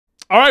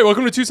All right,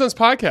 welcome to Two Sons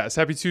Podcast.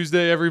 Happy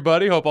Tuesday,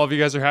 everybody. Hope all of you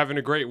guys are having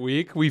a great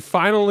week. We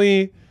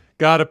finally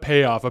got a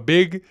payoff, a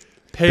big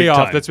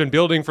payoff that's been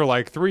building for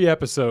like 3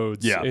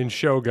 episodes in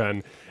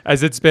Shogun,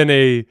 as it's been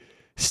a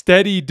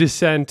steady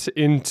descent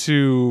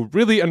into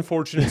really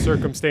unfortunate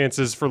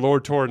circumstances for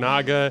Lord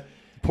Toranaga.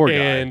 Poor guy.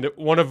 And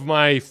one of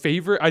my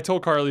favorite, I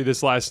told Carly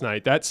this last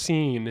night, that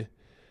scene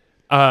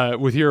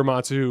with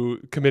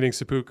Hiramatsu committing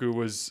seppuku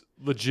was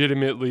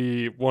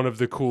legitimately one of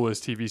the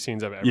coolest TV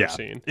scenes I've ever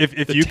seen. If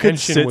the you could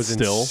tension sit was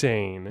still,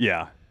 insane.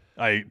 Yeah,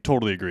 I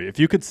totally agree. If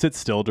you could sit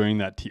still during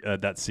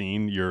that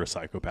scene, you're a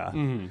psychopath.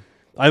 Mm-hmm.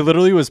 I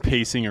literally was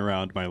pacing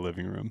around my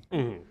living room.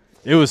 Mm-hmm.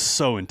 It was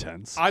so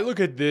intense. I look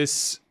at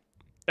this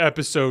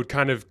episode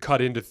kind of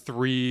cut into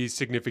 3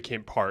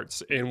 significant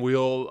parts, and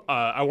we'll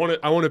I want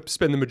to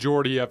spend the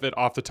majority of it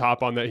off the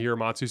top on that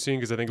Hiramatsu scene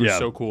because I think it was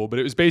so cool. But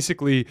it was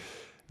basically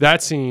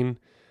that scene,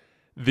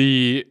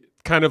 the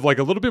kind of like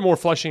a little bit more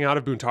fleshing out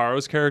of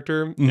Buntaro's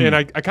character. Mm-hmm. And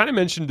I kind of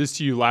mentioned this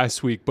to you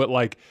last week, but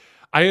like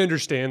I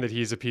understand that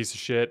he's a piece of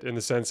shit in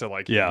the sense that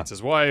like he hates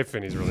his wife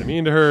and he's really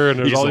mean to her and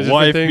there's all these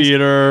different things.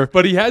 Beater.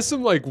 But he has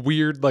some like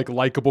weird like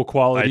likable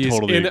qualities. I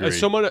totally agree.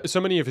 So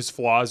many of his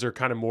flaws are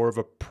kind of more of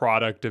a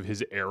product of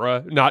his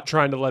era. Not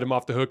trying to let him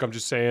off the hook. I'm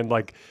just saying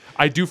like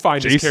I do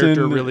find his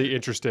character really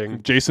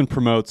interesting. Jason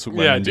promotes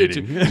women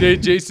beating.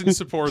 Jason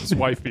supports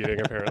wife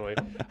beating apparently.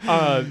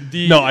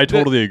 I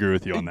totally agree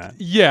with you on that.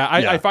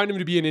 I find him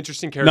to be an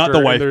interesting character. Not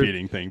the wife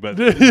beating thing, but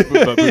there's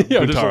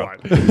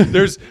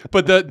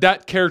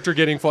that character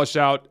getting fleshed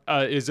out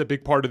is a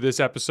big part of this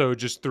episode,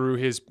 just through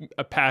his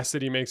past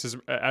that he makes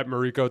at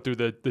Mariko through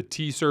the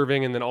tea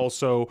serving, and then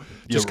also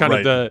just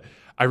I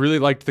really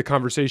liked the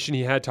conversation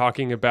he had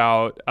talking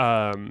about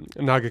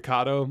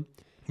Nagakado.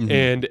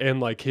 Mm-hmm. And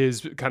like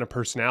his kind of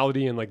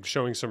personality and like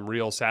showing some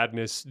real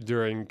sadness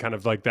during kind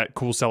of like that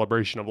cool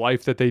celebration of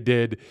life that they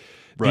did.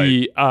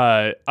 Right.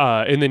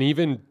 And then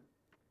even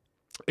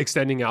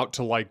extending out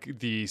to like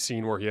the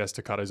scene where he has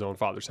to cut his own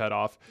father's head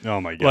off. Oh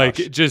my gosh. Like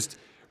just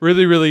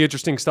really, really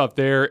interesting stuff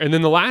there. And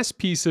then the last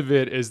piece of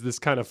it is this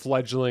kind of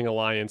fledgling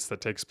alliance that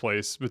takes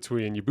place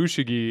between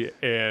Yabushigi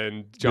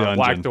and John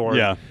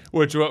Blackthorne,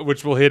 which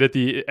we'll hit at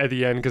the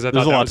end because I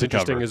thought that was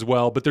interesting as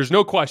well. But there's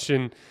no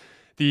question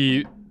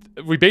the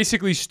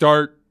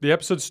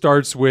episode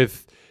starts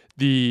with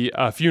the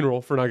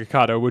funeral for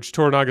Nagakado, which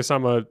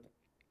Toranaga-sama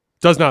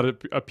does not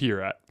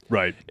appear at.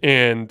 Right.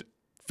 And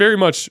very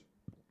much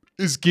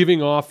is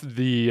giving off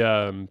the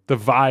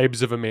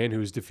vibes of a man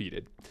who's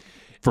defeated.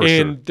 For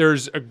sure.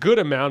 There's a good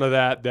amount of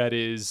that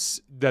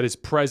is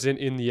present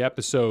in the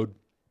episode.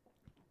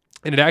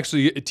 And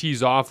it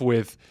tees off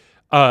with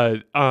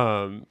like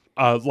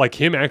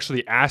him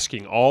actually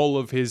asking all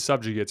of his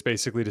subjugates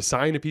basically to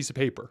sign a piece of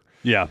paper.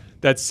 Yeah.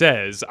 That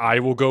says, I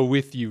will go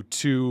with you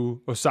to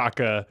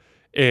Osaka,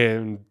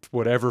 and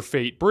whatever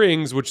fate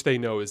brings, which they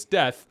know is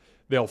death,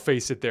 they'll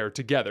face it there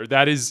together.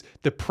 That is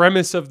the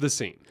premise of the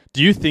scene.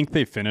 Do you think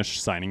they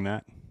finished signing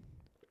that?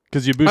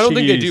 Because I don't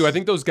think they do. I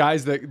think the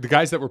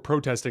guys that were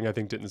protesting, I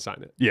think, didn't sign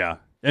it. Yeah.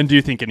 And do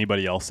you think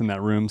anybody else in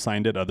that room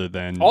signed it other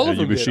than all of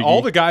them Yabushigi? Did.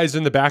 All the guys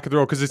in the back of the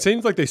row, because it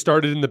seems like they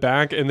started in the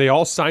back and they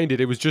all signed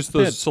it. It was just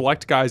those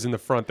select guys in the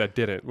front that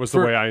didn't, was the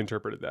way I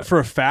interpreted that. For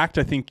a fact,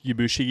 I think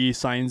Yabushigi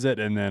signs it,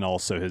 and then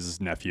also his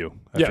nephew.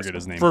 I forget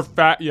his name. For a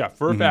fact,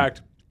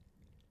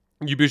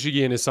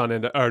 Yabushigi and his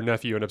son or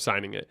nephew end up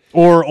signing it.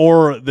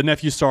 Or the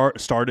nephew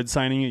started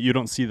signing it. You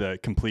don't see the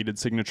completed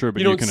signature,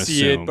 but you can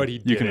see assume. It, but he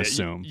did. You can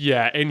assume.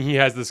 Yeah, and he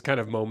has this kind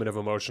of moment of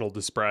emotional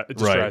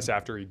distress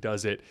after he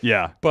does it.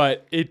 Yeah.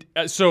 But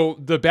so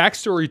the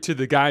backstory to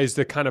the guys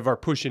that kind of are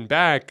pushing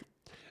back,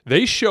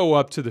 they show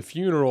up to the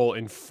funeral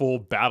in full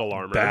battle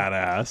armor.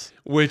 Badass.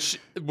 Which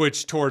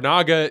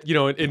Toranaga,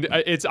 and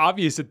it's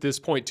obvious at this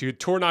point too,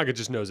 Toranaga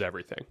just knows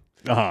everything.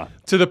 Uh-huh.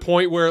 To the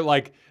point where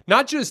like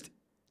not just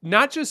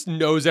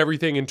knows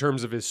everything in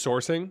terms of his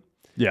sourcing,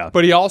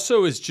 but he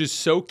also is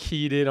just so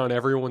keyed in on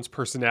everyone's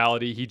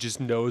personality. He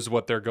just knows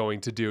what they're going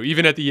to do.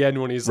 Even at the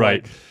end when he's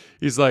like,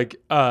 Mariko's like,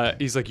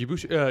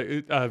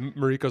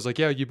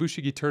 yeah,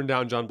 Yabushigi turned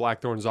down John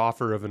Blackthorne's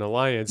offer of an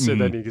alliance, and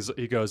then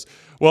he goes,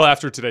 well,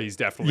 after today, he's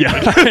definitely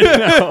I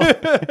know.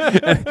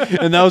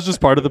 and that was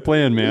just part of the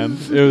plan, man.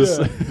 It was,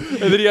 and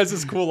then he has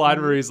this cool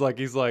line where he's like.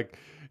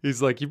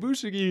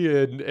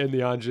 Yabushigi and the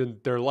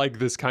Anjin, they're like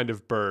this kind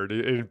of bird.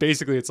 And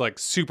basically, it's like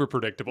super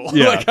predictable.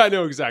 Yeah. Like I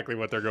know exactly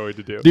what they're going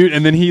to do. Dude,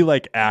 and then he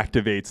like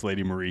activates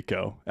Lady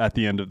Mariko at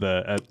the end of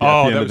the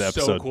end of the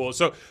episode. So cool.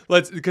 So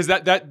because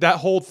that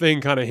whole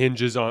thing kind of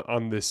hinges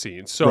on this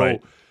scene. So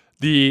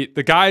the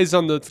guys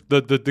on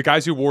the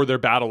guys who wore their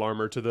battle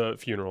armor to the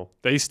funeral,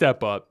 they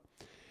step up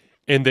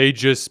and they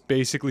just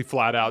basically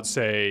flat out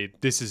say,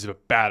 this is a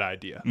bad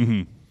idea.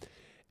 Mm-hmm.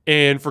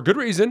 And for good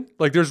reason.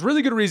 Like, there's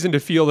really good reason to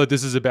feel that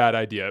this is a bad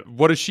idea.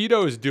 What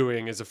Ishido is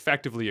doing is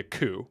effectively a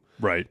coup.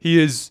 Right. He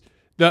is,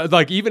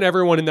 even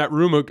everyone in that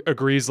room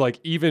agrees, like,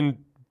 not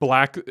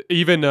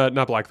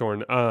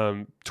Blackthorn,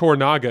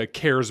 Toranaga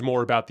cares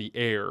more about the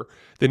heir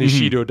than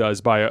Ishido does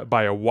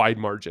by a wide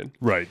margin.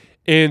 Right.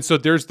 And so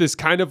there's this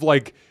kind of,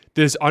 like,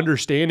 this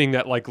understanding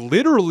that, like,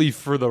 literally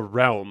for the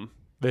realm,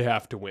 they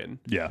have to win.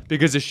 Yeah.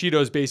 Because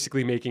Ishido's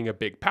basically making a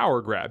big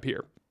power grab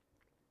here.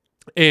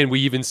 And we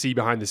even see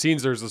behind the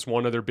scenes, there's this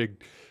one other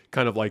big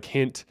kind of like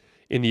hint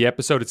in the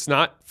episode. It's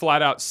not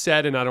flat out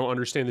said, and I don't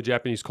understand the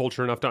Japanese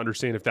culture enough to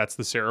understand if that's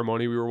the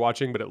ceremony we were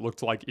watching, but it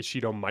looked like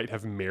Ishido might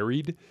have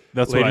married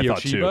That's Lady what I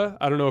thought Ochiba. too.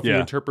 I don't know if you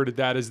interpreted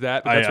that as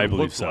that, but that's what I it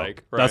believe looked so.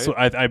 like. Right? That's what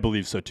I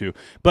believe so too.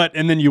 But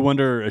and then you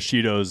wonder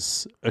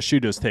Ishido's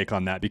take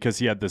on that, because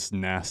he had this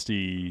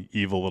nasty,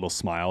 evil little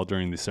smile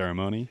during the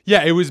ceremony.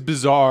 Yeah, it was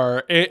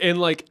bizarre, and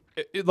like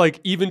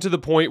even to the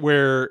point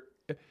where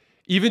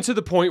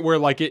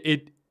like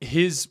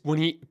his when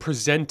he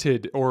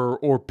presented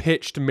or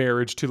pitched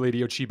marriage to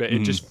Lady Ochiba,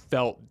 it just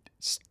felt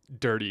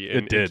dirty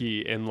and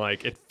icky, and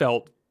like it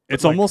felt.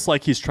 It's almost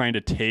like he's trying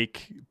to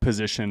take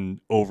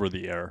position over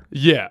the heir.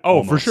 Yeah.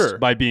 Oh, for sure.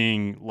 By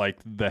being like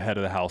the head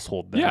of the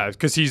household. Then. Yeah,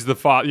 because he's the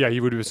father. Yeah, he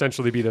would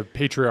essentially be the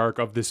patriarch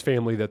of this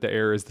family that the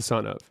heir is the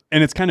son of.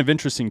 And it's kind of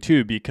interesting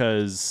too,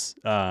 because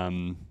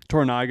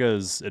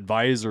Toranaga's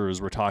advisors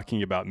were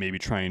talking about maybe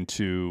trying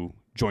to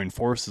join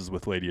forces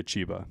with Lady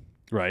Ochiba.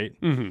 Right.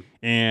 Mm-hmm.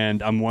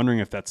 And I'm wondering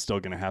if that's still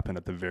going to happen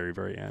at the very,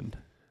 very end.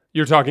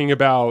 You're talking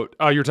about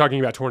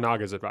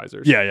Toranaga's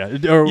advisors. Yeah.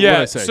 Or yeah.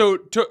 What I say? So,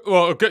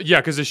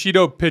 because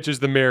Ishido pitches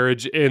the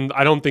marriage, and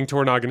I don't think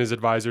Toranaga and his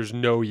advisors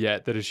know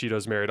yet that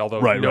Ishido's married. Although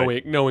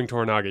knowing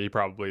Toranaga, he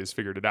probably has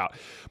figured it out.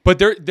 But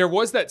there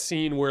was that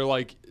scene where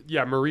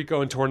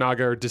Mariko and Toranaga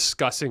are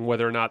discussing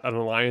whether or not an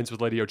alliance with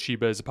Lady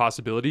Ochiba is a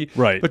possibility.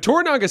 Right. But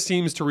Toranaga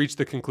seems to reach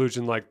the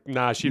conclusion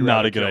nah, she'd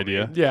not a good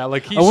idea. Me. Yeah.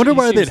 I wonder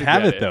why they'd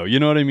have it though.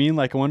 You know what I mean?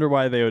 Like I wonder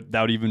why that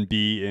would even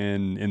be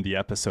in the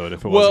episode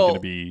if it wasn't going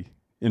to be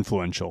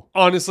influential.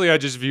 Honestly, I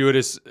just view it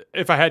as,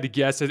 if I had to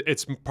guess,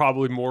 it's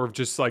probably more of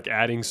just like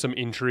adding some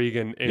intrigue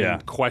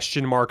and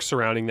question marks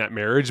surrounding that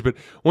marriage. But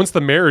once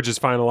the marriage is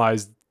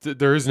finalized,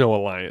 there is no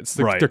alliance.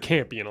 There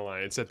can't be an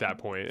alliance at that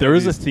point. There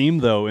is a theme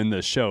though in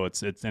this show.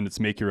 It's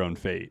make your own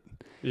fate.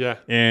 Yeah,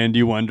 and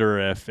you wonder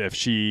if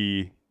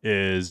she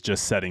is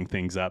just setting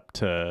things up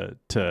to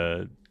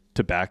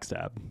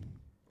backstab.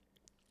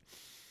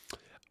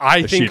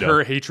 I think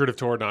her hatred of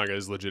Toranaga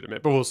is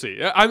legitimate, but we'll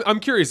see. I'm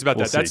curious about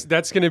that.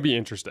 That's going to be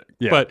interesting.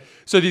 Yeah. But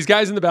so these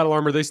guys in the battle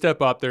armor, they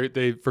step up.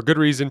 They for good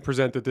reason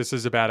present that this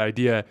is a bad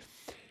idea,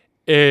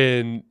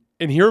 and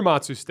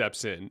Hiramatsu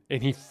steps in,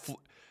 and he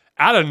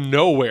out of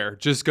nowhere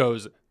just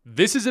goes,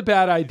 "This is a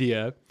bad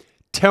idea.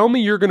 Tell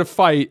me you're going to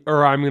fight,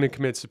 or I'm going to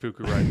commit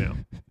seppuku right now,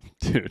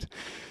 dude."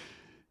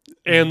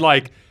 And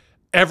like.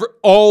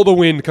 All the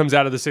wind comes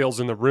out of the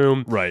sails in the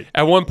room. Right.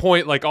 At one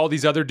point, like all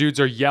these other dudes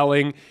are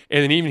yelling,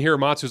 and then even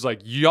Hiramatsu's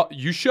like,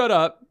 "You shut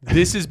up.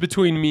 This is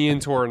between me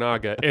and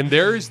Toranaga." And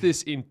there is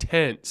this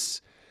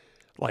intense,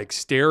 like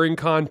staring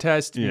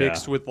contest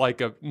mixed with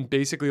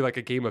basically like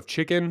a game of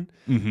chicken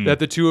that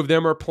the two of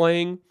them are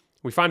playing.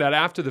 We find out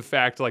after the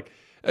fact. Like,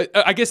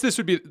 I guess this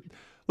would be.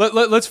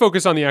 Let's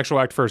focus on the actual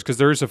act first, because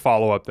there is a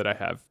follow up that I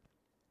have.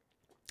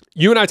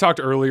 You and I talked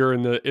earlier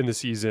in the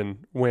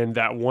season when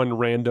that one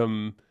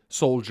random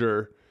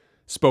soldier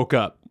spoke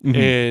up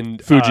and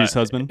Fuji's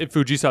husband,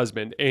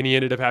 and he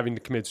ended up having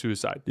to commit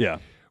suicide. Yeah.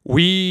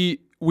 We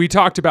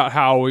talked about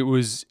how it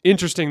was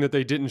interesting that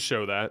they didn't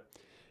show that,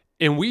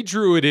 and we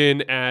drew it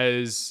in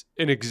as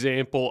an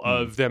example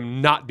of them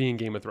not being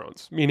Game of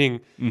Thrones, meaning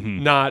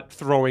not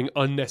throwing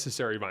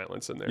unnecessary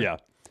violence in there. Yeah.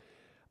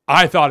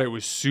 I thought it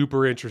was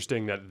super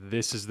interesting that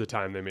this is the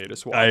time they made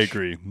us watch. I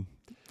agree.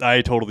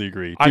 I totally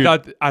agree.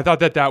 Dude, I thought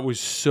that was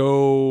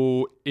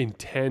so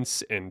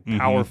intense and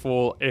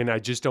powerful, and I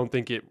just don't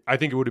think it. I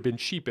think it would have been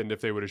cheapened if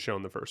they would have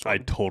shown the first one. I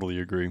totally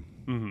agree.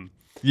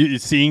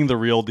 Seeing the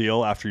real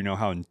deal after you know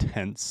how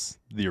intense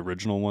the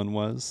original one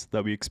was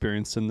that we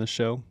experienced in this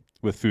show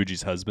with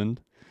Fuji's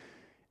husband,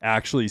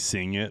 actually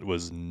seeing it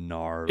was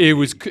gnarly.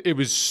 It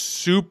was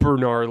super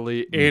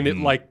gnarly, and it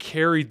like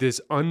carried this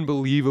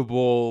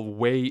unbelievable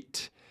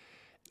weight.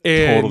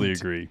 And, totally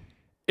agree.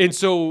 And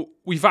so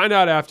we find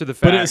out after the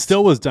fact, but it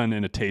still was done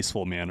in a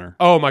tasteful manner.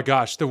 Oh my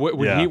gosh!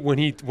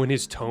 When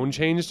his tone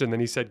changed and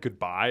then he said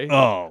goodbye,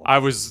 I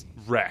was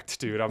wrecked,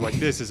 dude. I'm like,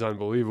 this is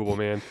unbelievable,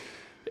 man.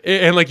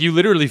 And like you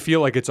literally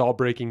feel like it's all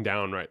breaking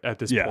down right at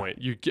this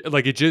point. You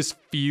like it just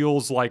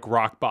feels like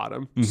rock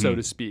bottom, so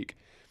to speak.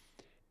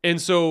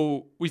 And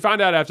so we find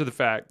out after the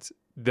fact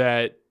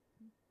that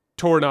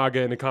Toranaga,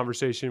 in a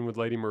conversation with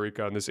Lady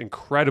Mariko, in this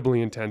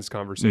incredibly intense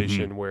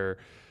conversation where.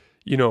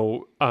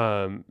 Well,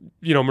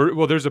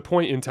 there's a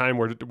point in time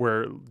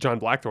where John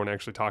Blackthorne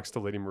actually talks to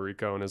Lady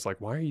Mariko and is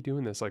like, "Why are you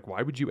doing this? Like,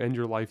 why would you end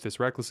your life this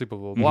recklessly?" Blah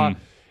blah blah.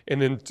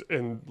 And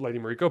Lady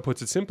Mariko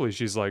puts it simply.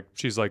 She's like,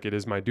 "It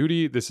is my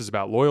duty. This is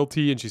about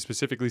loyalty." And she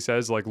specifically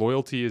says, like,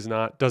 loyalty does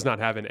not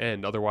have an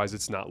end. Otherwise,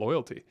 it's not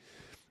loyalty.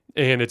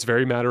 And it's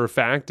very matter of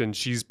fact. And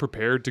she's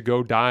prepared to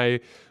go die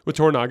with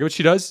Toranaga, but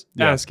she does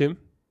ask him.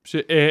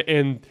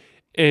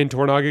 And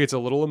Toranaga gets a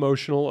little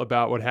emotional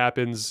about what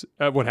happened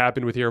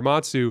with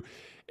Hiramatsu,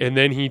 and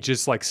then he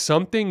just like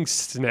something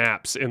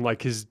snaps in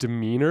like his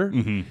demeanor,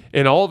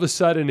 and all of a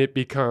sudden it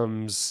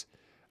becomes,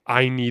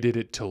 I needed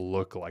it to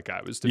look like I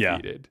was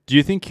defeated. Do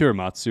you think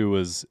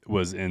Hiramatsu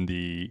was in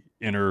the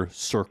inner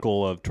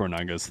circle of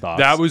Tornaga's thoughts.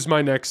 That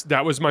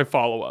was my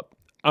follow-up.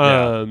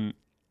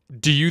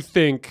 Do you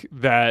think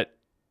that,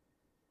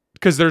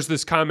 because there's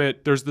this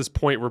point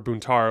where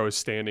Buntaro is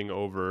standing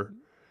over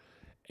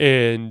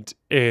and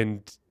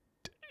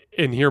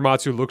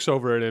Hiramatsu looks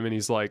over at him and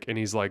he's like,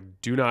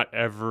 do not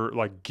ever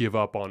like give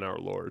up on our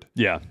Lord.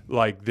 Yeah.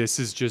 Like, this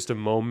is just a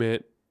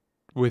moment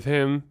with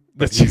him.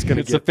 But he's going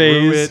to get a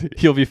phase. through it.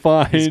 He'll be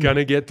fine. He's going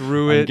to get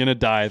through it. I'm going to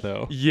die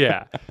though.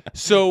 Yeah.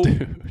 So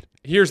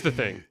here's the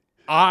thing.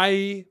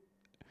 I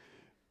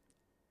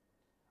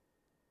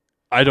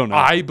don't know.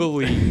 I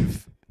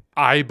believe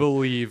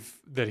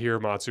that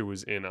Hiramatsu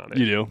was in on it.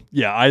 You do?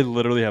 Yeah, I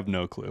literally have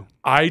no clue.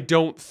 I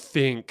don't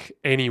think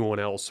anyone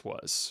else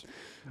was,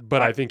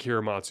 but I think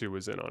Hiramatsu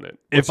was in on it.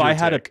 If I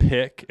had to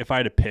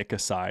pick a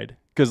side,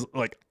 because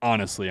like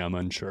honestly, I'm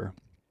unsure.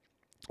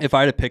 If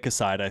I had to pick a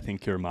side, I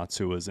think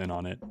Hiramatsu was in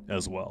on it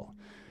as well,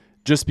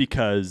 just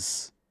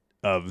because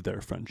of their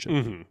friendship.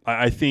 Mm-hmm.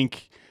 I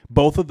think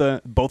both of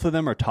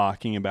them are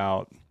talking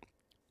about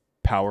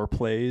power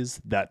plays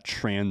that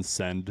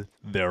transcend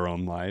their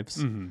own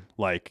lives,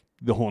 like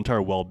the whole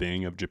entire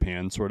well-being of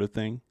Japan sort of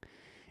thing.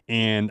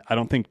 And I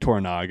don't think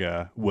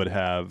Toranaga would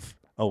have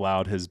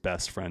allowed his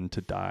best friend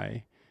to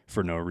die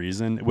for no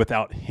reason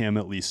without him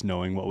at least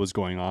knowing what was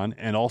going on,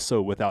 and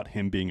also without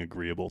him being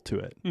agreeable to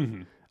it.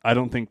 Mm-hmm. I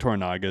don't think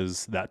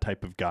Toranaga's that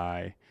type of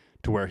guy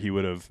to where he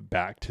would have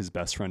backed his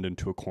best friend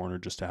into a corner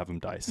just to have him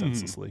die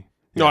senselessly.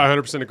 No, I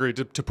 100% agree.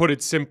 To put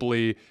it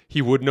simply,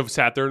 he wouldn't have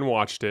sat there and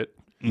watched it.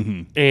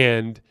 Mm-hmm.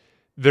 And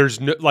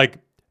there's no, like,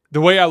 the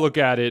way I look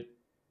at it,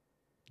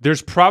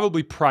 there's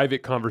probably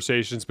private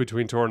conversations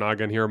between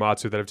Toranaga and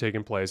Hiramatsu that have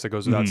taken place. That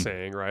goes without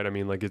saying, right? I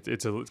mean, like,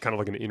 it's kind of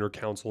like an inner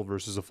council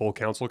versus a full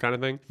council kind of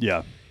thing.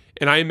 Yeah.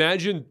 And I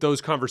imagine those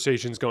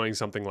conversations going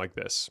something like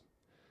this.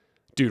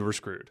 Dude, we're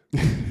screwed.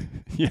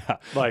 Yeah.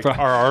 Like,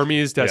 our army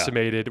is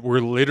decimated. Yeah.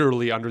 We're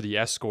literally under the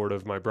escort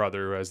of my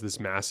brother, who has this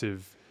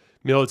massive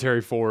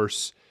military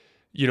force.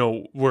 You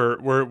know,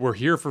 we're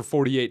here for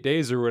 48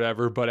 days or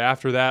whatever, but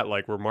after that,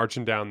 like, we're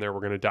marching down there, we're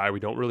going to die. We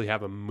don't really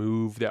have a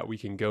move that we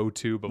can go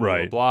to, blah,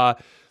 blah, blah.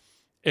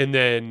 And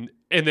then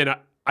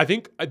I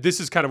think this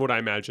is kind of what I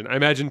imagine. I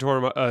imagine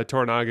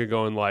Toranaga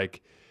going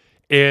like,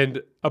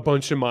 and a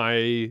bunch of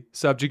my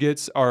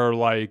subjugates are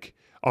like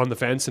on the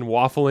fence and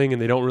waffling,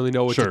 and they don't really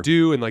know what to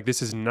do, and like,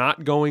 this is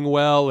not going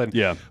well, and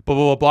blah, blah,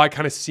 blah, blah. It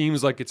kind of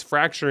seems like it's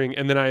fracturing,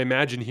 and then I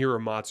imagine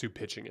Hiramatsu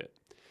pitching it.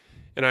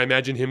 And I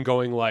imagine him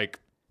going like,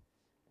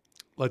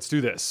 let's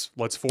do this.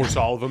 Let's force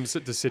all of them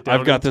to sit down.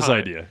 I've got this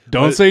idea.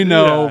 Don't say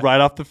no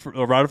right off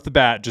the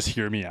bat. Just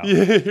hear me out.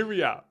 Yeah, hear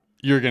me out.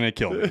 You're going to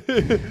kill me.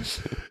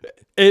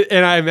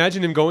 And I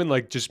imagine him going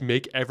like, just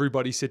make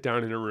everybody sit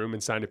down in a room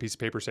and sign a piece of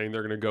paper saying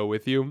they're going to go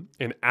with you.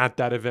 And at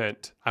that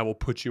event, I will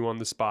put you on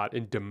the spot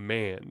and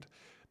demand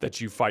that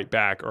you fight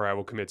back, or I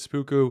will commit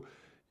seppuku.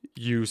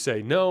 You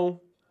say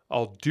no,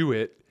 I'll do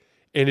it.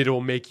 And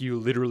it'll make you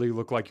literally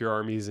look like your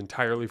army is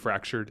entirely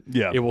fractured.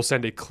 Yeah. It will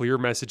send a clear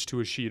message to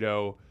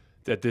Ishido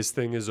that this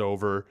thing is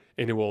over,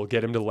 and it will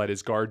get him to let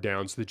his guard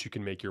down so that you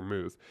can make your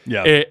move.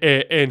 Yeah.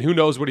 And who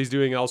knows what he's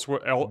doing elsewhere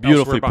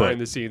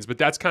behind the scenes. But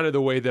that's kind of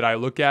the way that I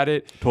look at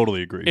it.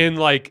 Totally agree. And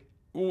like,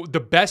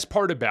 the best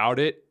part about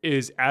it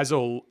is as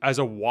a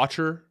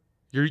watcher,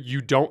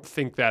 you don't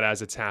think that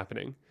as it's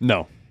happening.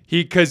 No.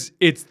 Because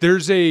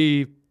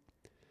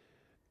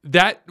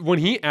when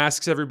he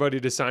asks everybody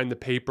to sign the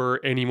paper,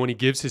 and when he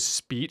gives his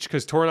speech,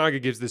 because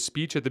Toranaga gives this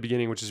speech at the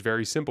beginning, which is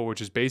very simple,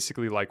 which is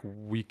basically like,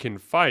 we can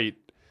fight,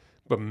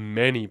 but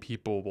many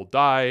people will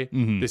die.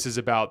 Mm-hmm. This is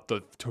about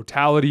the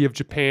totality of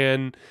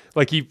Japan.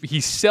 Like,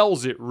 he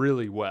sells it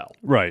really well.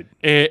 Right.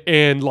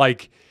 And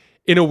like,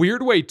 in a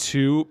weird way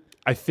too,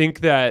 I think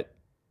that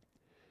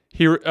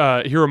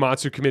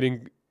Hiramatsu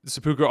committing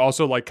seppuku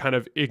also like kind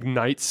of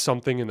ignites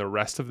something in the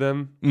rest of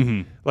them.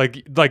 Mm-hmm.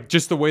 Like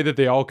just the way that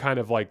they all kind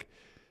of like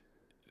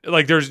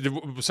there's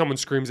someone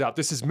screams out,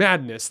 "This is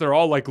madness!" They're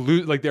all like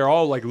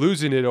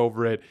losing it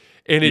over it,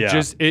 and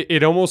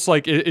it almost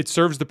like it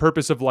serves the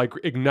purpose of like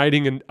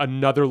igniting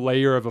another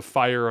layer of a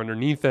fire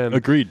underneath them.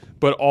 Agreed.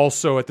 But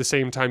also at the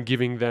same time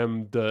giving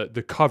them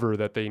the cover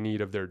that they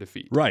need of their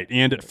defeat. Right,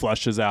 and it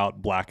fleshes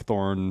out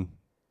Blackthorn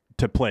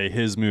to play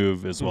his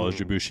move as well as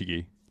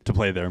Ibushigi to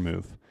play their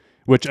move,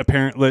 which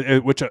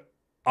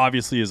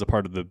obviously is a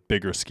part of the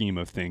bigger scheme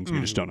of things.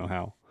 We just don't know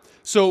how.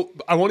 So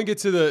I want to get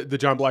to the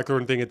John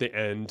Blackthorne thing at the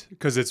end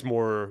because it's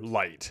more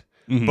light.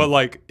 Mm-hmm. But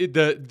like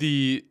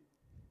the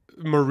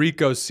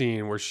Mariko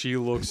scene where she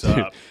looks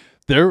up,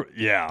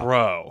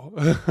 bro.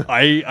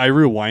 I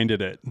rewinded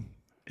it,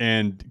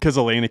 and because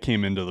Elena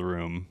came into the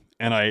room,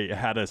 and I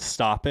had to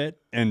stop it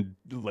and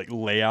like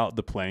lay out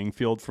the playing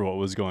field for what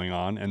was going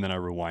on, and then I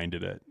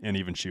rewinded it, and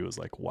even she was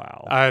like,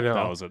 "Wow, I know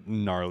that was a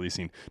gnarly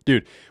scene,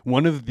 dude."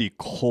 One of the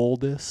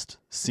coldest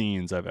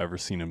scenes I've ever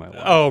seen in my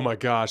life. Oh my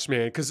gosh,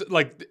 man! Because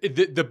like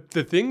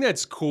the thing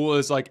that's cool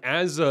is like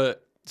as a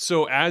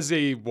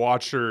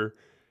watcher,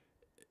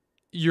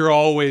 you're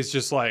always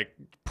just like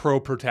pro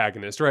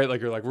protagonist, right?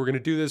 Like you're like, we're gonna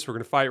do this, we're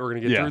gonna fight, we're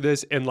gonna get through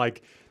this, and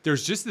like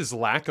there's just this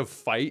lack of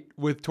fight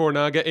with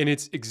Toranaga, and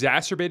it's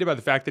exacerbated by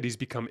the fact that he's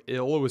become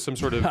ill with some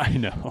sort of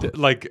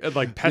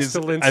like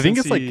pestilence. I think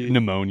it's like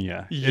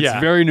pneumonia. Yeah, it's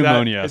very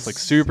pneumonia. It's like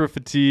super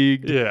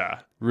fatigued. Yeah.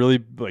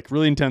 Really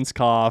intense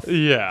cough.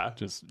 Yeah.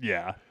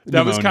 That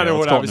pneumonia. Was kind of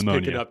what I was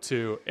picking up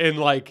too.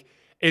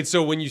 And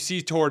so when you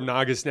see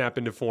Toranaga snap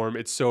into form,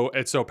 it's so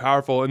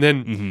powerful. And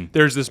then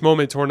there's this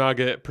moment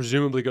Toranaga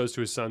presumably goes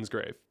to his son's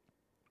grave.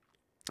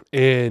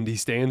 And he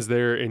stands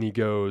there and he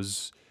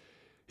goes,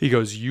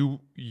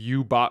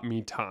 you bought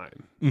me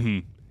time.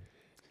 And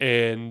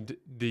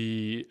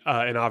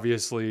and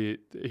obviously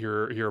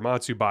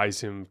Hiramatsu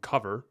buys him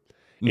cover.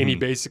 And he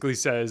basically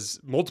says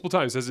multiple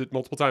times,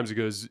 he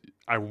goes,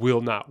 I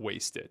will not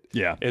waste it.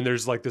 Yeah. And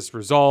there's like this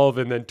resolve.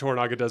 And then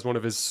Toranaga does one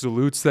of his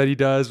salutes that he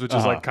does, which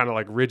is like kind of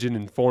like rigid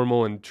and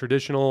formal and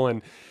traditional.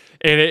 And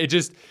it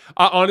just,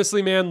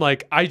 honestly, man,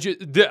 like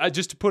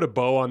just to put a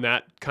bow on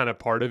that kind of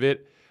part of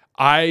it,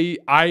 when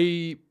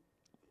I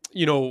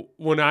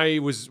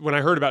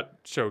heard about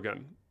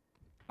Shogun,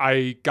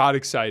 I got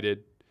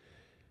excited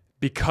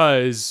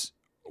because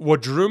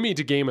what drew me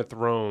to Game of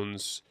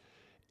Thrones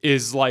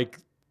is like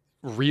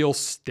real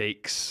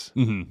stakes,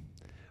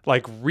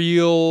 like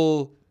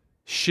real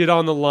shit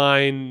on the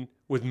line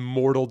with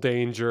mortal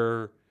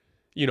danger,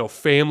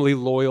 family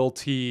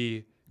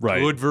loyalty,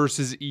 good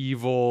versus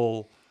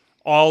evil,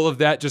 all of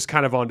that just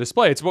kind of on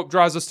display. It's what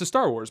draws us to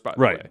Star Wars, by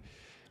the way.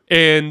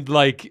 And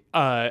like,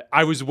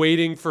 I was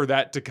waiting for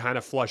that to kind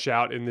of flush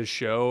out in this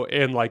show,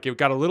 and like it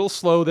got a little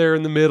slow there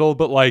in the middle,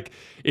 but like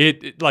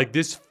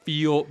next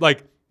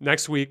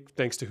week,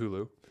 thanks to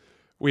Hulu,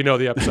 we know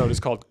the episode is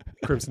called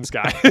Crimson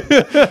Sky.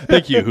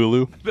 Thank you,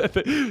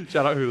 Hulu.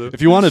 Shout out Hulu.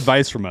 If you want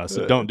advice from us,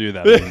 don't do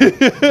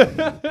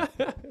that.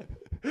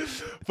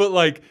 But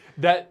like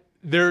that,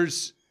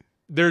 there's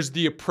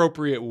the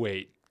appropriate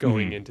weight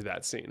going into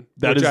that scene,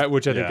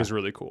 which I think is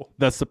really cool.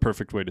 That's the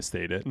perfect way to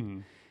state it.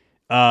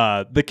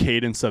 The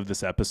cadence of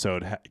this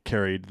episode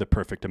carried the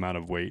perfect amount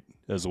of weight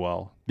as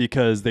well,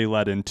 because they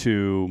led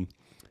into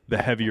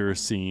the heavier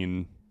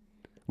scene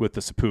with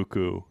the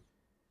seppuku.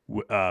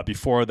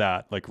 Before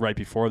that,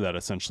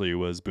 essentially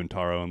was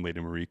Buntaro and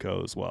Lady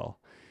Mariko as well.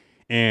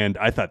 And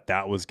I thought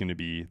that was going to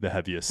be the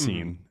heaviest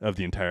scene of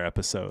the entire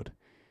episode.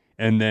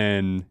 And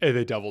then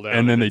they doubled down.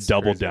 And then they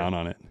doubled down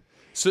on it.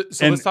 So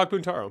let's talk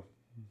Buntaro.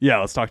 Yeah,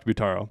 let's talk to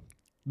Buntaro.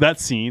 That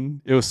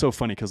scene, it was so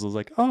funny because I was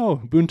like,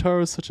 oh,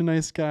 Buntaro is such a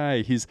nice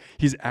guy. He's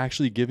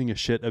actually giving a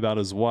shit about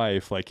his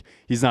wife. Like,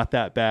 he's not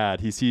that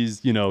bad. He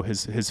sees,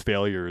 his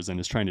failures and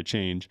is trying to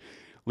change.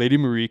 Lady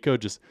Mariko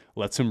just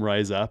lets him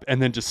rise up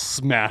and then just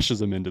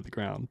smashes him into the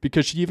ground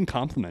because she even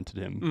complimented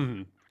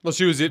him. Well,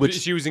 she was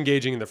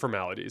engaging in the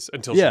formalities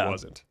until she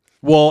wasn't.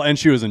 Well, and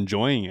she was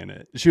enjoying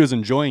it. She was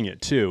enjoying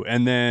it too.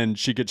 And then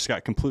she just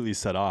got completely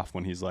set off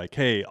when he's like,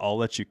 hey, I'll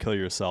let you kill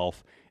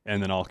yourself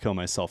and then I'll kill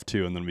myself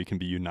too, and then we can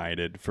be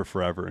united for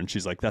forever. And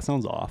she's like, that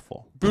sounds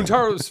awful.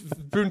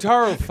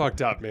 Buntaro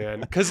fucked up,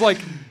 man. Because like,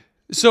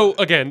 so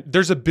again,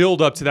 there's a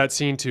build up to that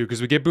scene too, because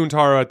we get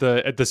Buntaro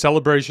at the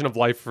celebration of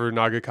life for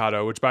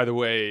Nagakado, which by the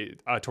way,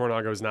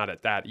 Toranaga was not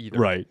at that either.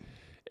 Right.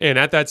 And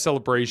at that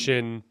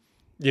celebration,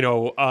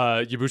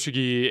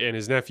 Yabushigi and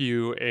his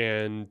nephew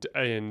and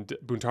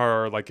Buntaro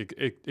are like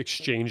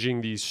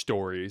exchanging these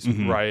stories,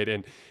 right?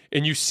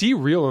 And you see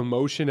real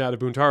emotion out of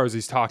Buntaro as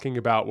he's talking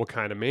about what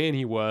kind of man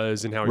he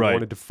was and how he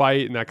wanted to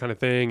fight and that kind of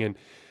thing. And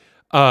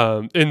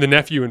the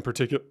nephew in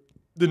particular,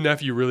 the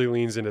nephew really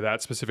leans into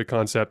that specific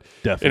concept.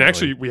 Definitely. And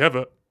actually, we have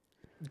a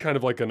kind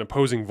of like an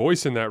opposing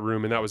voice in that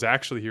room, and that was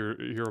actually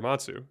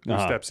Hiramatsu, who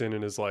steps in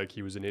and is like,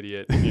 he was an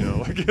idiot,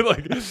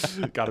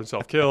 like got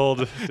himself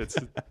killed,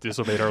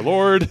 disobeyed our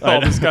Lord,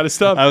 all this kind of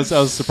stuff. I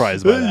was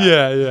surprised by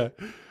that.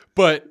 Yeah.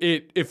 But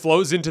it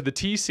flows into the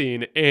tea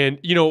scene, and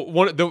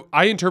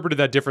I interpreted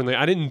that differently.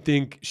 I didn't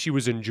think she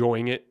was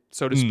enjoying it,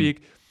 so to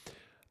speak.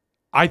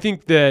 I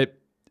think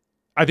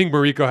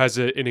Mariko has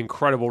an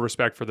incredible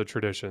respect for the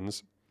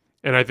traditions.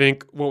 And I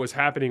think what was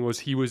happening was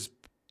he was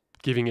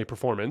giving a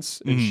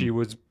performance and she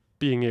was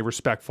being a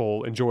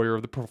respectful enjoyer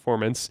of the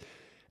performance.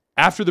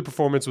 After the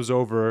performance was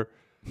over,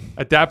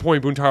 at that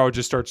point, Buntaro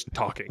just starts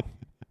talking.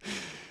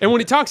 And when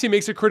he talks, he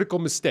makes a critical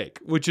mistake,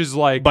 which is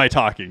like... By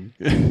talking.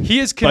 He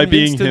has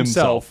convinced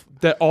himself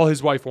that all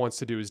his wife wants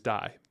to do is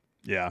die.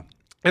 Yeah.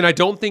 And I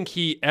don't think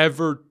he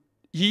either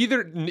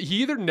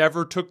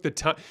never took the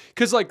time...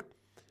 Because like,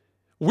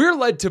 we're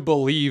led to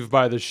believe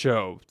by the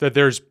show that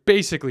there's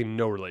basically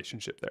no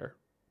relationship there.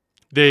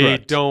 They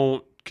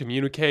don't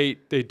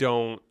communicate.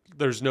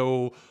 There's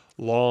no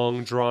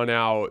long, drawn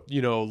out,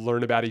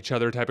 learn about each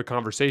other type of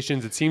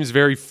conversations. It seems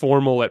very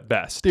formal at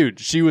best. Dude,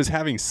 she was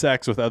having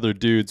sex with other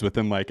dudes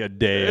within like a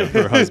day of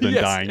her husband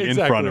dying in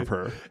front of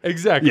her.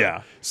 Exactly.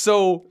 Yeah.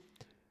 So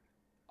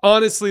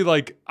honestly,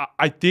 like,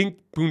 I think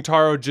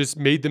Buntaro just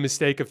made the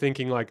mistake of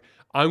thinking like,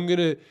 I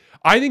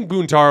think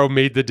Buntaro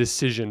made the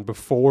decision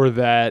before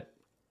that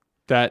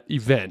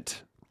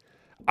event.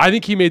 I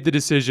think he made the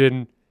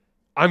decision,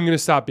 I'm going to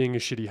stop being a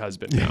shitty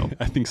husband now.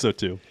 I think so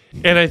too.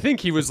 And I think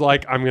he was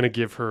like, I'm going to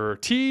give her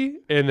tea,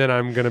 and then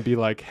I'm going to be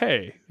like,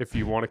 hey, if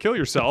you want to kill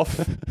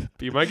yourself,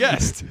 be my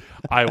guest.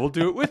 I will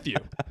do it with you,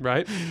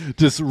 right?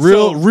 Just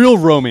real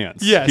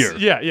romance. Yes, here.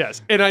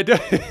 yes. And I do,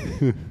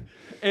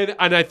 and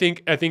I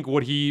think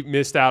what he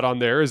missed out on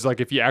there is like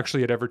if he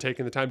actually had ever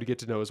taken the time to get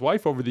to know his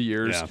wife over the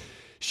years,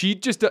 she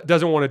just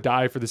doesn't want to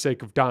die for the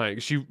sake of dying.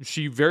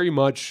 She very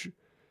much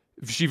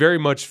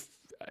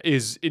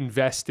is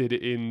invested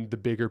in the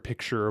bigger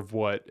picture of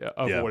what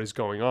is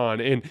going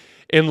on.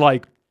 And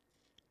like,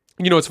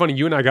 you know, it's funny,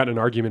 you and I got in an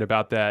argument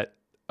about that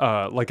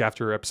like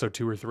after episode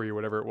 2 or 3 or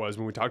whatever it was,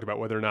 when we talked about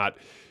whether or not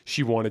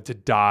she wanted to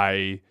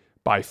die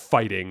by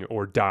fighting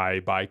or die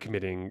by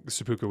committing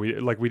seppuku.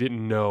 We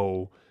didn't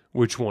know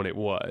which one it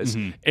was.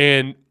 Mm-hmm.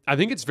 And I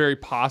think it's very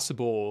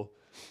possible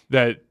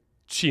that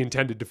she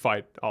intended to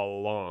fight all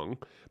along.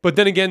 But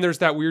then again, there's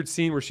that weird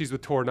scene where she's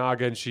with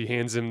Toranaga and she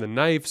hands him the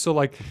knife. So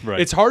like,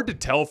 It's hard to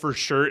tell for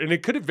sure. And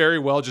it could have very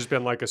well just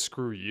been like a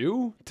screw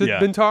you to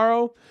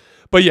Buntaro.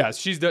 But yes,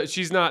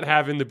 she's not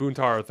having the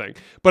Buntaro thing.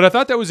 But I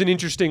thought that was an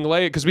interesting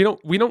lay, because we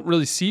don't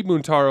really see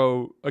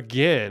Buntaro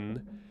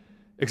again,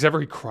 except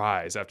for he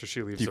cries after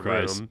she leaves the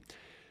room.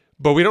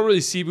 But we don't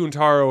really see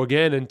Buntaro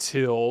again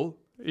until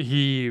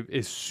he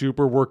is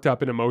super worked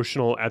up and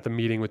emotional at the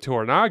meeting with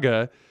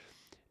Toranaga.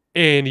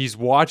 And he's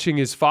watching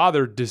his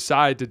father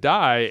decide to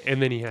die,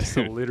 and then he has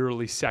to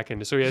literally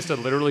second. So he has to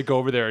literally go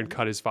over there and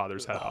cut his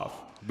father's head off.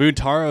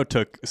 Buntaro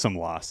took some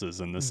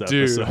losses in this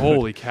episode. Dude,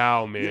 holy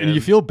cow, man. And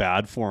you feel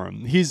bad for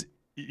him.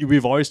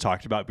 We've always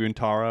talked about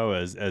Buntaro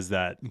as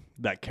that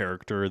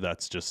character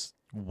that's just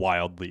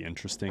wildly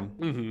interesting.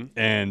 Mm-hmm.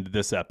 And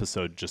this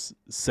episode just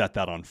set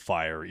that on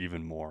fire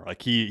even more.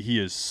 Like he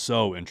is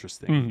so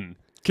interesting. Mm-hmm.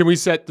 Can we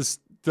set this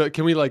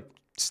can we like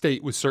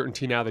state with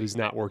certainty now that he's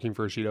not working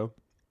for Ishido?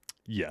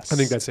 Yes. I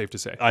think that's safe to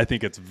say. I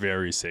think it's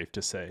very safe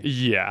to say.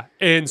 Yeah.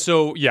 And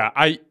so,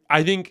 I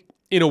think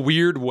in a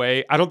weird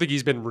way, I don't think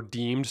he's been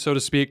redeemed, so to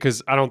speak,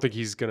 because I don't think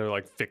he's going to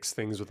like fix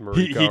things with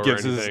Mariko. He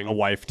gives his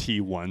wife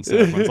tea once, and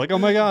everyone's like, oh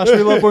my gosh,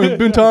 we love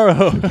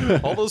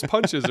Buntaro. All those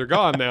punches are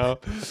gone now.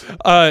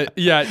 But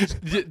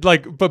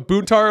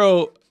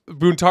Buntaro,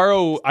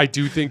 I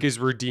do think is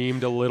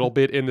redeemed a little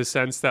bit in the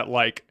sense that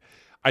like,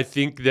 I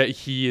think that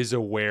he is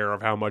aware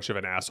of how much of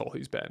an asshole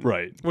he's been.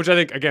 Right. Which I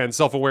think, again,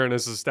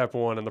 self-awareness is step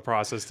 1 in the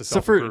process to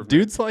self-improvement. So for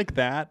dudes like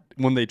that,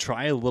 when they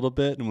try a little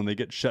bit and when they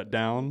get shut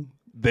down,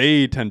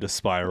 they tend to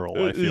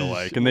spiral, I feel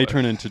like. And they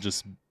turn into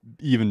just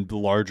even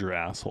larger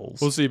assholes.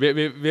 We'll see.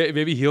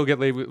 Maybe he'll get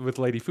laid with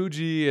Lady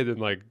Fuji, and then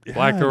like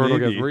Blackthorn will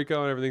get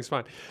Mariko, and everything's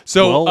fine.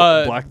 So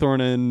Blackthorn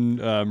and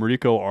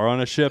Mariko are on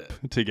a ship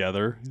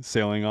together,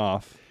 sailing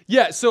off.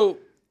 Yeah, so...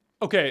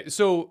 Okay,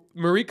 so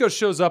Mariko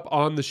shows up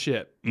on the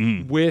ship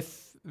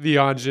with the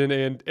Anjin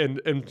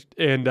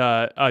and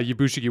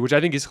Yabushiki, which I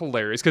think is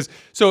hilarious.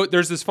 So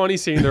there's this funny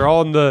scene. They're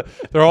all in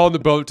the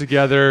boat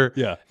together.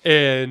 Yeah.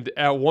 And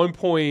at one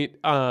point,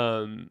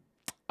 because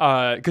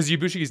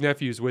Yabushiki's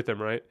nephew is with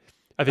him, right?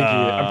 I think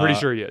I'm pretty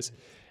sure he is.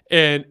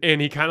 And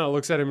he kind of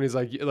looks at him and he's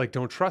like,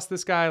 don't trust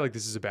this guy. Like,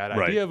 this is a bad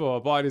idea. Blah blah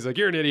blah. And he's like,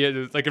 you're an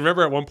idiot. Like, I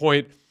remember at one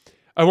point,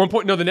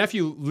 no, the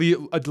nephew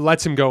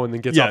lets him go and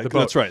then gets off the boat.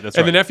 That's right.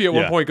 The nephew at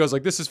one point goes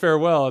like, "This is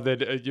farewell." And then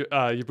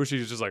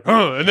Yabushi's just like,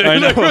 "Huh?" And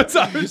then he runs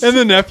out. And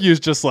the nephew's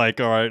just like,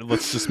 "All right,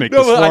 let's just make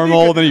this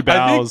formal." Then he bows.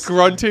 I think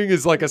grunting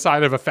is like a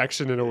sign of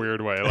affection in a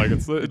weird way. Like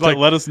it's like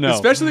let us know.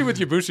 Especially with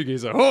Yabushiki,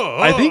 he's like, "Oh."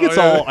 I think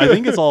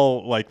it's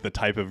all like the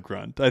type of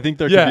grunt. I think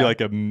there could be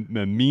like a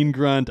mean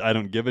grunt, I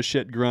don't give a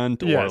shit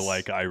grunt, or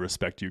like I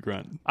respect you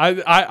grunt.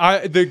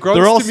 The grunts,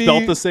 they're all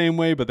spelt the same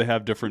way, but they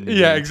have different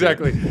meanings. Yeah,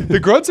 exactly. The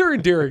grunts are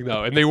endearing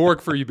though, and they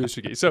work for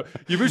Yabushiki. So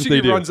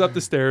Yabushiki runs up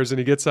the stairs and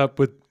he gets up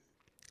with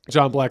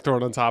John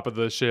Blackthorn on top of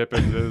the ship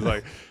and is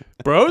like,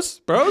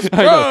 bros,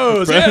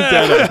 yeah.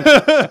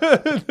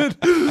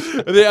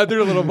 And they have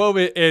their little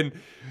moment and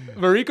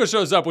Mariko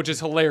shows up, which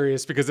is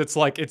hilarious because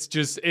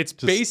it's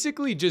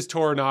basically just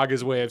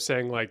Toranaga's way of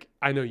saying like,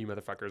 I know you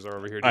motherfuckers are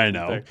over here doing I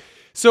know. Thing.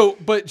 So,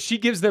 but she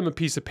gives them a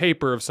piece of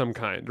paper of some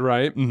kind,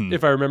 right? Mm-hmm.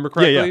 If I remember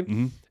correctly. Yeah.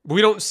 Mm-hmm.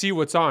 We don't see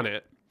what's on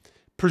it.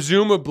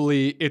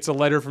 Presumably, it's a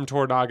letter from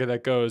Toranaga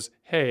that goes,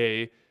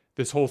 hey,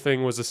 this whole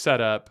thing was a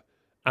setup.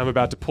 I'm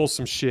about to pull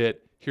some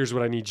shit. Here's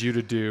what I need you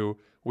to do.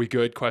 We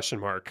good? ?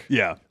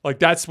 Yeah. Like,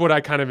 that's what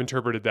I kind of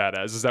interpreted that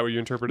as. Is that what you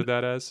interpreted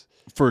that as?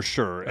 For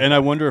sure. And I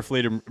wonder if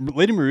Lady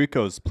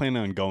Mariko is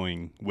planning on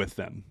going with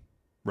them.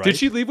 Right? Did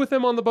she leave with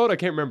them on the boat? I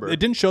can't remember. It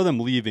didn't show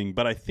them leaving,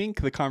 but I think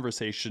the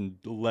conversation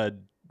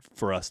led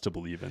for us to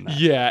believe in that.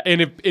 Yeah,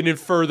 and it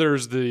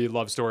furthers the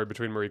love story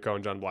between Mariko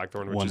and John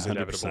Blackthorn, which 100%. Is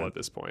inevitable at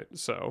this point.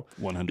 So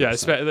 100%. Yeah,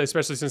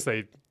 especially since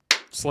they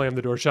slammed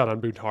the door shut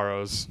on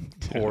Buntaro's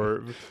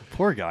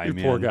poor guy,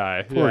 man. Poor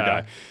guy. Poor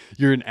guy.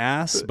 You're an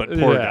ass, but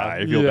poor guy.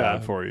 I feel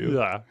bad for you.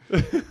 Yeah.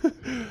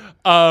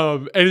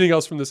 Anything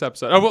else from this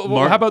episode?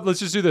 How about let's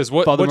just do this.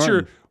 What's Martin.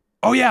 your?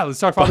 Oh yeah, let's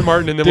talk Father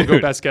Martin, and then we'll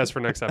go best guess for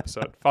next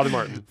episode. Father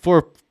Martin.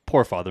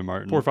 Poor Father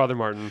Martin. Poor Father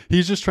Martin.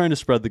 He's just trying to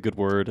spread the good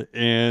word,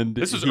 and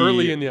this was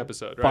early in the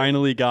episode. Right?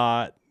 Finally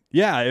got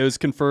Yeah, it was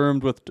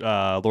confirmed with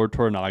Lord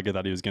Toranaga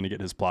that he was going to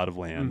get his plot of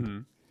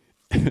land.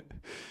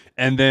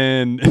 And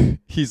then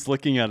he's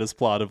looking at his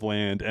plot of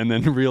land and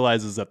then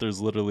realizes that there's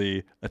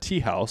literally a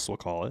tea house, we'll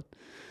call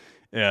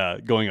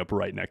it, going up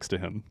right next to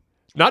him.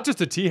 Not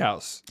just a tea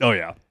house. Oh,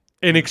 yeah.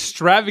 An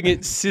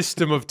extravagant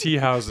system of tea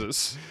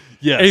houses.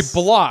 Yes. A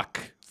block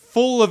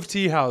full of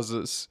tea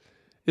houses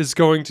is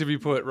going to be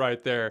put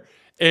right there.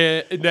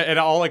 And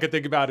all I could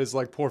think about is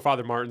like poor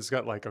Father Martin's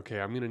got like, okay,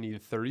 I'm going to need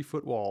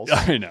 30-foot walls.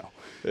 I know.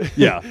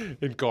 Yeah.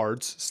 And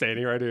guards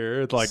standing right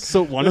here. It's like,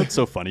 so one that's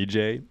so funny,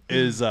 Jay,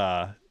 is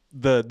the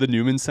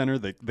Newman Center,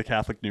 the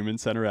Catholic Newman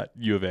Center at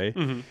U of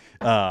A.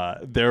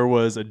 There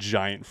was a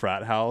giant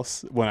frat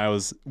house when I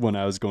was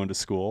going to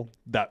school.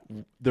 That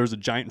there was a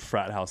giant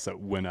frat house that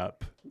went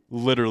up,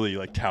 literally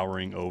like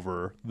towering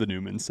over the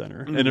Newman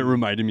Center, and it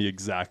reminded me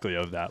exactly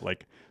of that,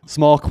 like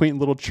small, quaint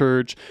little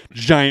church,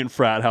 giant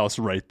frat house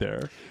right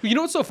there. You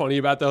know what's so funny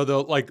about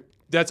though, like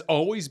that's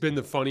always been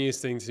the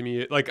funniest thing to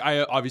me. Like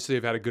I obviously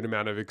have had a good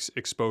amount of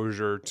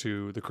exposure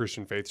to the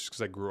Christian faith just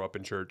because I grew up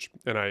in church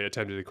and I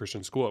attended a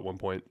Christian school at one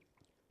point.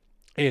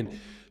 And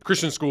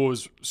Christian school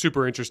was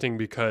super interesting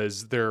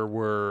because there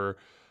were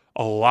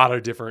a lot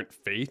of different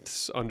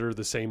faiths under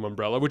the same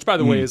umbrella, which by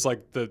the way is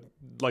like the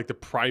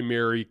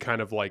primary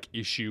kind of like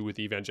issue with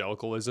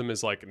evangelicalism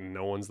is like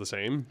no one's the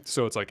same.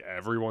 So it's like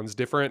everyone's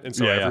different. And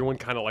so everyone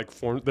kind of like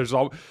forms, there's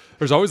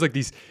always like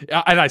these,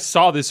 and I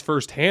saw this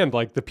firsthand,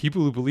 like the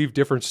people who believe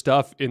different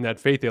stuff in that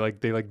faith,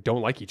 they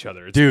don't like each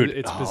other.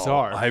 It's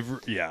bizarre.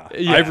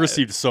 I've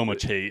received so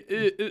much hate.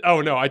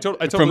 I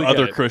totally from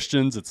other get it.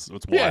 Christians. It's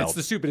wild. Yeah, it's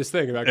the stupidest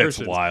thing about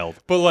Christians. It's wild.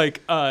 But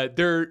like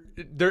they're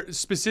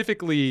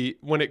specifically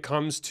when it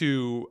comes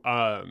to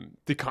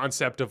the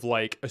concept of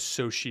like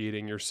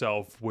associating yourself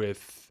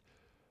with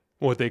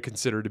what they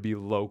consider to be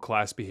low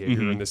class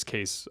behavior, in this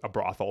case a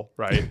brothel,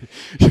 right?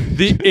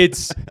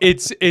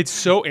 It's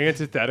so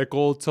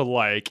antithetical to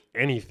like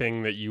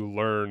anything that you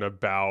learn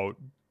about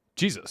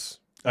Jesus,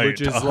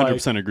 which I is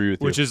 100% like, agree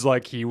with you. which is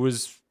like he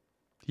was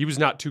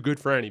not too good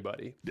for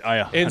anybody.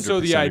 And so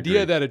the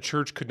idea that a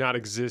church could not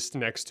exist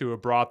next to a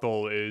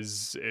brothel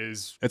is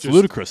it's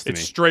ludicrous to me.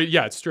 It's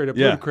straight up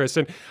ludicrous.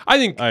 And I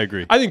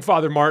agree. I think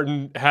Father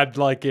Martin had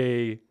like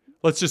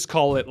let's just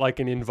call it like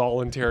an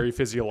involuntary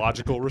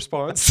physiological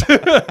response.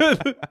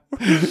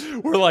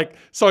 We're like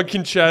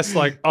sunken chest,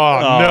 like,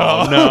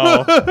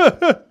 no.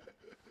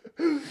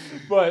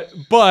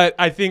 But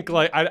I think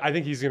I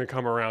think he's gonna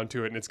come around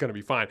to it and it's gonna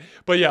be fine.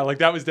 But yeah, like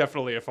that was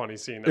definitely a funny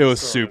scene. It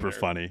was super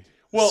funny.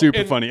 Well,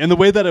 super funny. And the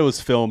way that it was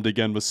filmed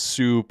again was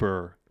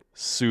super,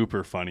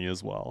 super funny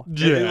as well.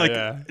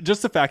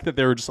 Just the fact that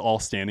they were just all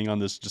standing on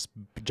this just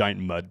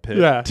giant mud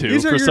pit too.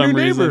 These are for your some new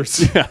reason.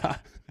 neighbors. Yeah.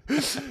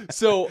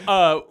 So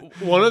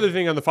one other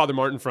thing on the Father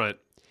Martin front,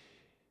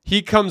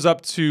 he comes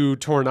up to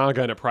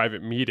Toranaga in a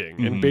private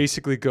meeting and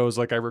basically goes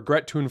like, I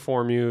regret to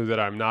inform you that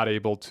I'm not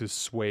able to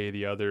sway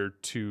the other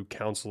two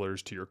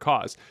counselors to your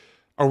cause.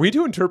 Are we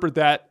to interpret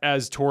that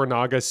as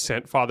Toranaga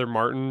sent Father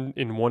Martin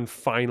in one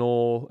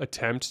final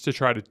attempt to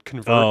try to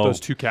convert those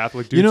two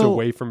Catholic dudes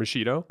away from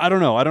Bushido? I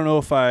don't know. I don't know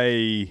if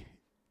I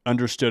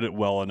understood it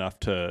well enough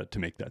to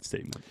make that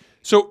statement.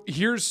 So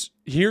here's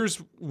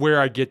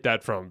where I get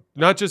that from.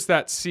 Not just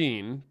that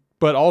scene,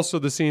 but also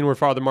the scene where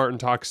Father Martin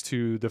talks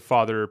to the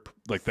father,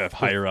 like that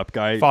higher up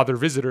guy, Father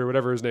Visitor,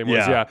 whatever his name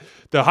was. Yeah,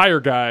 the higher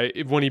guy,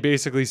 when he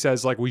basically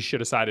says like, we should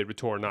have sided with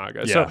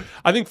Toranaga. Yeah. So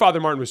I think Father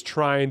Martin was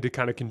trying to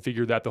kind of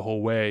configure that the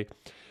whole way.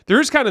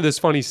 There is kind of this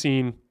funny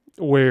scene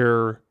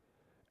where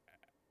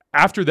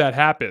after that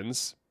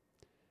happens,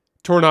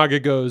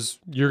 Toranaga goes,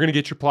 "You're going to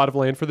get your plot of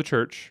land for the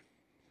church.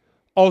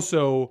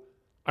 Also,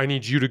 I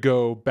need you to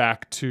go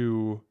back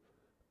to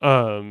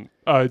Osaka.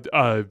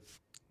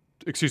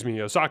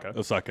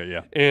 Osaka,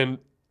 yeah. And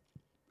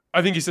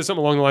I think he says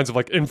something along the lines of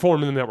like, inform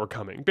them that we're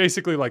coming.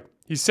 Basically, like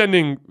he's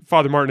sending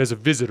Father Martin as a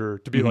visitor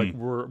to be like,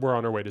 we're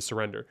on our way to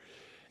surrender.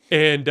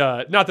 And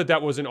not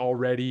that wasn't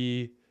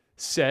already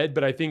said,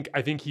 but I think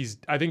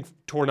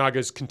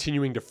Toranaga's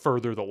continuing to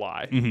further the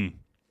lie. And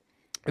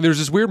there's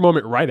this weird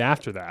moment right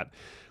after that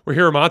where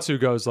Hiramatsu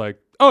goes like,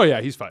 oh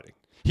yeah, he's fighting.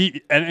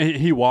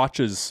 He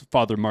watches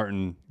Father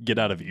Martin get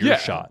out of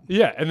earshot.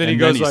 Yeah, and then he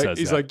goes like,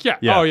 he's like,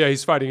 oh yeah,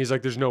 he's fighting. He's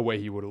like, there's no way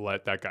he would have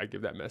let that guy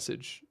give that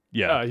message.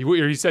 Yeah,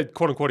 he said,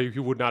 quote unquote, he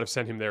would not have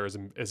sent him there as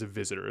a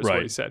visitor, is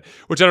what he said.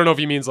 Which I don't know if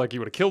he means like he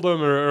would have killed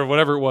him or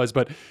whatever it was,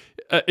 but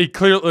it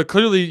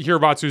clearly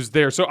Hiramatsu's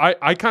there. So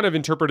I kind of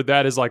interpreted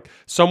that as like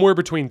somewhere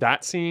between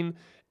that scene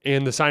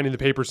and the signing the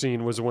paper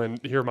scene was when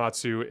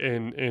Hiramatsu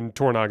and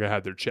Toranaga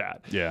had their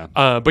chat. Yeah,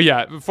 but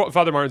yeah,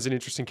 Father Martin's an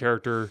interesting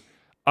character.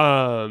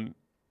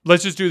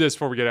 Let's just do this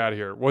before we get out of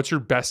here. What's your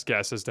best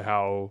guess as to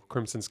how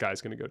Crimson Sky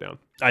is going to go down?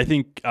 I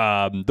think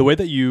the way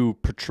that you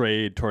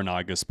portrayed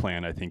Toranaga's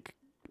plan, I think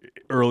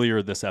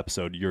earlier this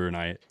episode, your and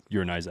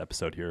I's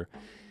episode here,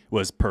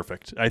 was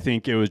perfect. I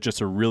think it was just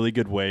a really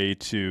good way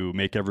to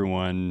make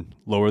everyone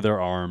lower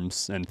their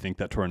arms and think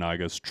that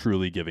Toranaga's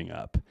truly giving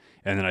up.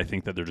 And then I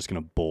think that they're just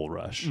going to bull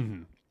rush.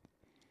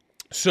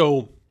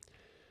 So,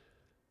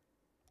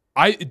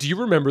 do you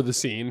remember the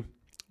scene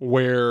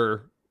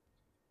where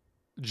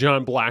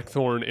John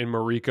Blackthorne and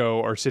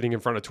Mariko are sitting in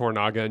front of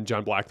Toranaga, and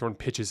John Blackthorne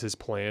pitches his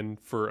plan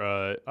for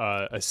a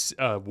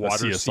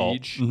water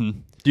siege. Mm-hmm.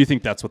 Do you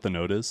think that's what the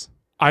note is?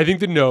 I think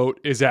the note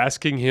is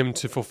asking him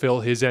to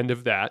fulfill his end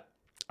of that.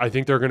 I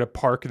think they're going to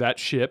park that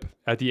ship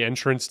at the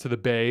entrance to the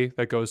bay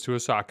that goes to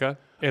Osaka.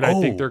 And I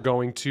think they're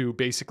going to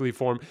basically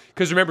form...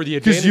 Because remember, the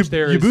advantage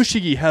there is...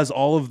 Yabushiki has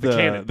all of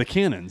the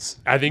cannons.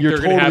 I think You're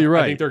totally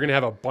right. I think they're going to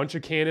have a bunch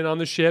of cannon on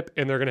the ship,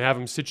 and they're going to have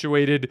them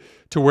situated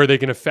to where they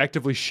can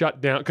effectively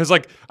shut down... Because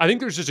I think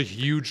there's just a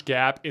huge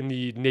gap in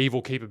the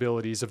naval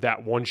capabilities of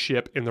that one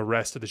ship and the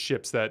rest of the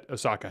ships that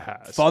Osaka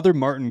has. Father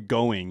Martin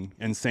going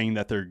and saying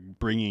that they're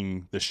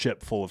bringing the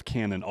ship full of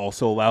cannon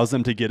also allows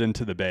them to get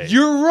into the bay.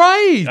 You're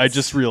right! I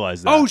just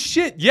realized that. Oh,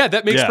 shit. Yeah,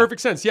 that makes perfect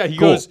sense. Yeah, he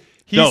goes...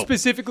 He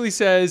specifically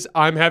says,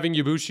 I'm having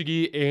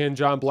Yabushiki and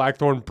John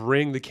Blackthorne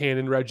bring the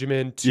cannon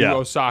regiment to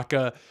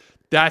Osaka.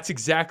 That's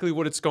exactly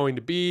what it's going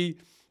to be.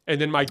 And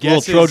then my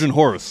guess is... Trojan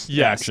horse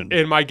action.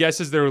 And my guess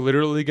is they're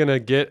literally going to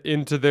get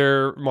into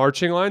their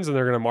marching lines and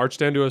they're going to march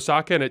down to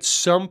Osaka. And at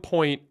some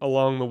point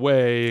along the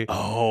way,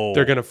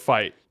 they're going to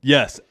fight.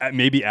 Yes,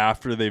 maybe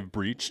after they've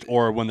breached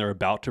or when they're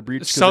about to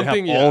breach. Because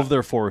they have all of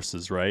their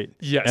forces, right?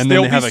 Yes, and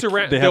they'll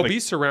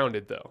be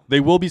surrounded, though. They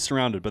will be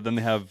surrounded, but then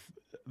they have...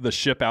 the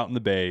ship out in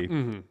the bay.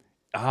 Mm-hmm.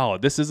 Oh,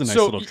 this is a nice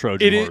little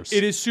Trojan horse.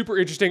 It is super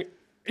interesting.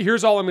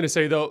 Here's all I'm going to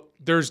say, though.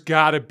 There's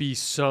got to be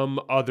some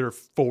other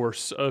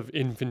force of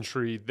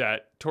infantry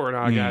that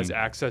Toranaga has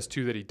access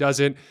to that he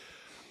doesn't.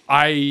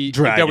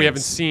 That we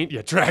haven't seen.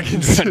 Yeah,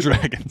 dragons.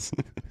 Dragons.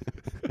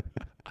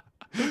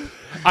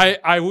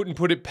 I wouldn't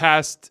put it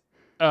past...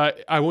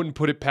 I wouldn't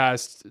put it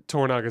past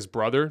Toranaga's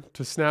brother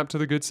to snap to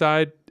the good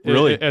side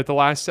at the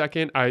last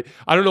second. I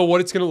don't know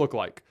what it's going to look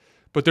like.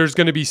 But there's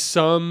going to be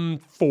some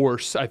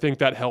force, I think,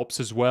 that helps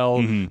as well.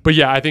 Mm-hmm. But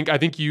yeah, I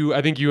think you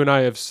and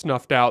I have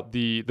snuffed out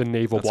the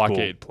naval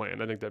blockade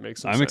plan. I think that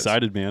makes sense. I'm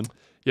excited, man.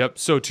 Yep.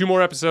 So 2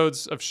 more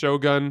episodes of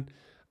Shogun,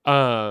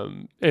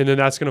 and then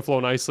that's going to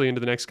flow nicely into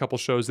the next couple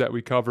shows that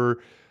we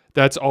cover.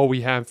 That's all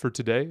we have for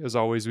today. As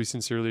always, we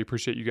sincerely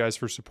appreciate you guys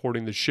for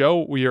supporting the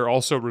show. We are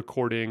also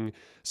recording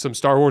some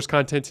Star Wars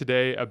content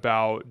today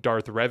about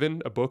Darth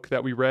Revan, a book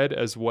that we read,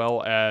 as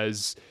well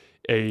as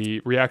a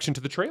reaction to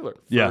the trailer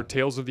for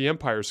Tales of the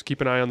Empire. So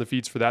keep an eye on the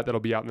feeds for that.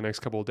 That'll be out in the next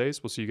couple of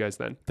days. We'll see you guys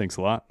then. Thanks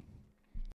a lot.